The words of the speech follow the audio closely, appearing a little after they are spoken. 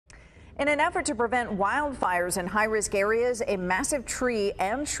In an effort to prevent wildfires in high-risk areas, a massive tree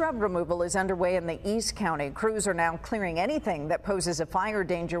and shrub removal is underway in the East County. Crews are now clearing anything that poses a fire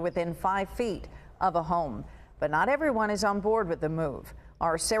danger within 5 feet of a home. But not everyone is on board with the move.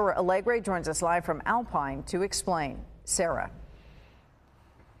 Our Sarah Alegre joins us live from Alpine to explain. Sarah.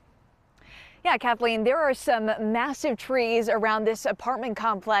 Yeah, Kathleen, there are some massive trees around this apartment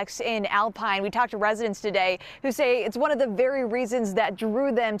complex in Alpine. We talked to residents today who say it's one of the very reasons that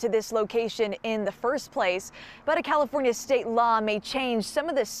drew them to this location in the first place. But a California state law may change some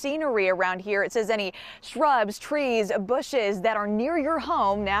of the scenery around here. It says any shrubs, trees, bushes that are near your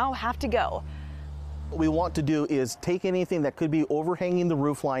home now have to go. What we want to do is take anything that could be overhanging the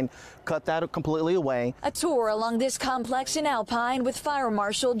roof line, cut that completely away. A tour along this complex in Alpine with Fire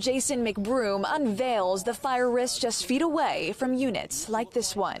Marshal Jason McBroom unveils the fire risk just feet away from units like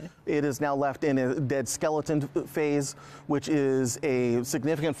this one. It is now left in a dead skeleton phase, which is a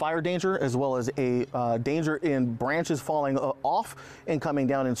significant fire danger as well as a danger in branches falling off and coming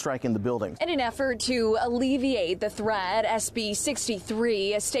down and striking the building. In an effort to alleviate the threat, SB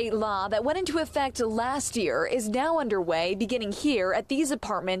 63, a state law that went into effect last year, is now underway, beginning here at these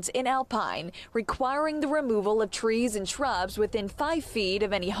apartments in Alpine, requiring the removal of trees and shrubs within 5 feet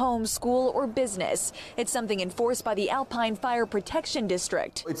of any home, school, or business. It's something enforced by the Alpine Fire Protection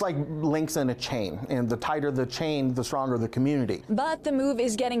District. It's like links in a chain, and the tighter the chain, the stronger the community. But the move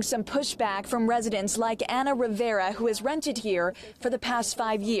is getting some pushback from residents like Anna Rivera, who has rented here for the past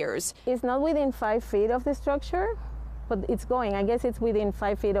 5 years. It's not within 5 feet of the structure, but it's going. I guess it's within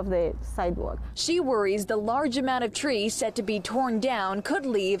 5 feet of the sidewalk. She worries the large amount of trees set to be torn down could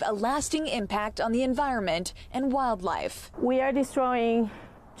leave a lasting impact on the environment and wildlife. We are destroying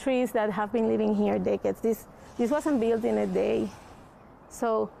trees that have been living here decades. This wasn't built in a day.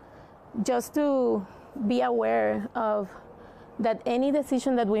 So just to be aware of that any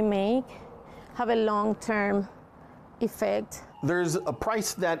decision that we make have a long-term effect. There's a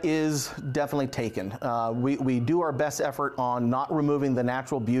price that is definitely taken. We do our best effort on not removing the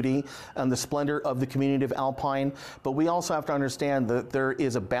natural beauty and the splendor of the community of Alpine, but we also have to understand that there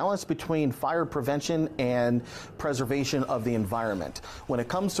is a balance between fire prevention and preservation of the environment. When it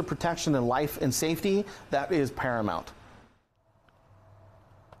comes to protection and life and safety, that is paramount.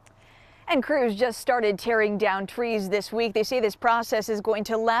 And crews just started tearing down trees this week. They say this process is going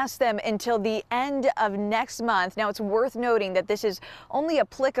to last them until the end of next month. Now, it's worth noting that this is only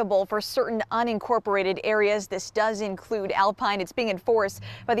applicable for certain unincorporated areas. This does include Alpine. It's being enforced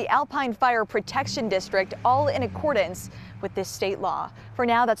by the Alpine Fire Protection District, all in accordance with this state law. For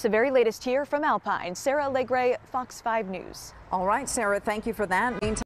now, that's the very latest here from Alpine. Sarah Alegre, Fox 5 News. All right, Sarah, thank you for that. Meantime